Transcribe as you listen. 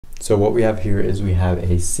So what we have here is we have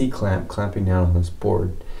a C-clamp clamping down on this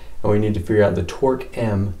board, and we need to figure out the torque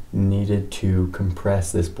M needed to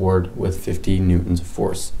compress this board with 50 newtons of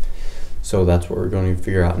force. So that's what we're going to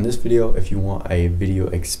figure out in this video. If you want a video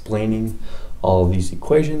explaining all of these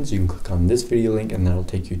equations, you can click on this video link and that'll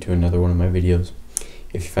take you to another one of my videos.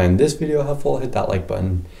 If you find this video helpful, hit that like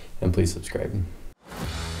button and please subscribe.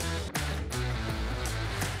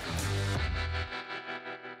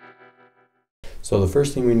 So the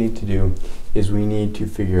first thing we need to do is we need to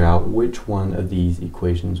figure out which one of these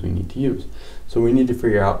equations we need to use. So we need to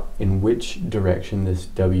figure out in which direction this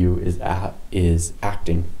W is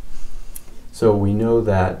acting. So we know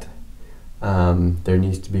that there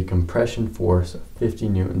needs to be compression force of 50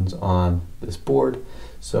 newtons on this board.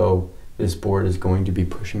 So this board is going to be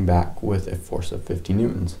pushing back with a force of 50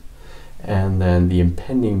 newtons. And then the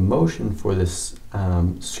impending motion for this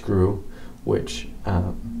screw, which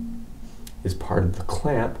is part of the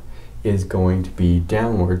clamp, is going to be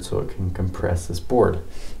downward so it can compress this board.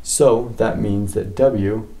 So that means that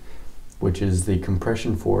W, which is the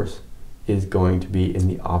compression force, is going to be in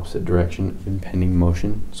the opposite direction of impending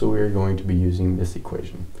motion. So we are going to be using this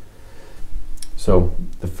equation. So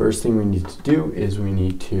the first thing we need to do is we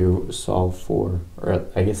need to solve for, or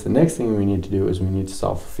I guess the next thing we need to do is we need to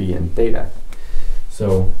solve for phi and theta.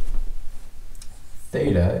 So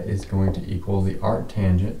theta is going to equal the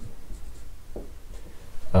arctangent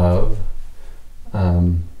of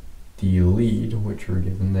the lead, which we're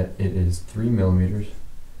given that it is 3 millimeters,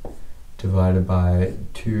 divided by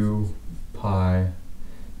 2 pi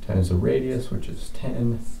times the radius, which is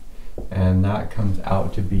 10, and that comes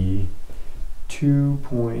out to be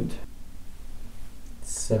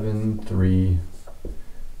 2.73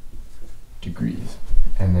 degrees.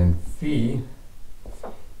 And then phi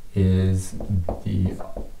is the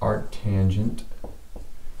arctangent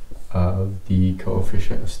of the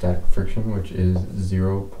coefficient of static friction, which is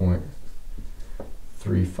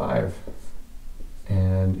 0.35.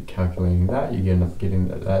 And calculating that, you end up getting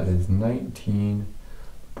that is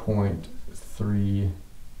 19.3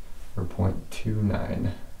 or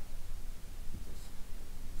 0.29.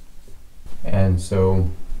 And so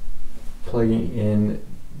plugging in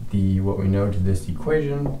what we know to this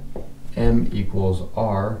equation, M equals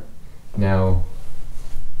R. Now,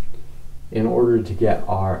 in order to get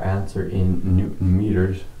our answer in Newton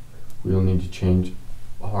meters, we'll need to change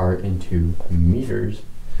R into meters,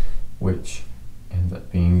 which ends up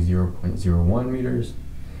being 0.01 meters,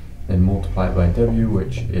 then multiply by W,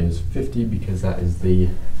 which is 50 because that is the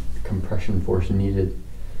compression force needed.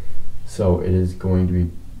 So it is going to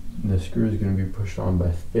be, the screw is going to be pushed on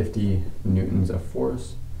by 50 newtons of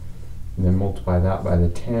force, and then multiply that by the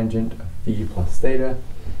tangent of phi plus theta.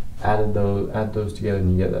 Add those together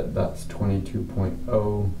and you get that's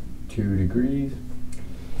 22.02 degrees.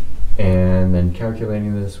 And then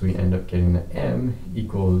calculating this, we end up getting that M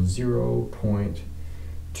equals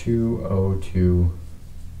 0.202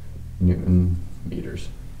 Newton meters.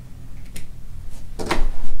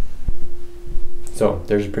 So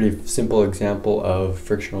there's a pretty simple example of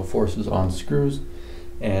frictional forces on screws.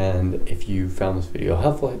 And if you found this video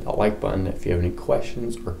helpful, hit that like button. If you have any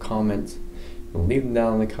questions or comments, leave them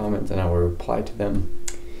down in the comments and I will reply to them.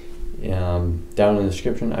 Down in the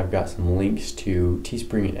description, I've got some links to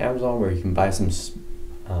Teespring and Amazon where you can buy some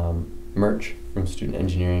merch from student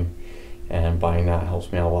engineering, and buying that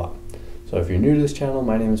helps me out a lot. So if you're new to this channel,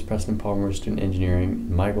 my name is Preston Palmer, student engineering,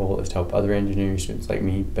 and my goal is to help other engineering students like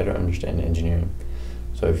me better understand engineering.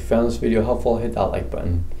 So if you found this video helpful, hit that like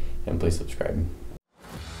button and please subscribe.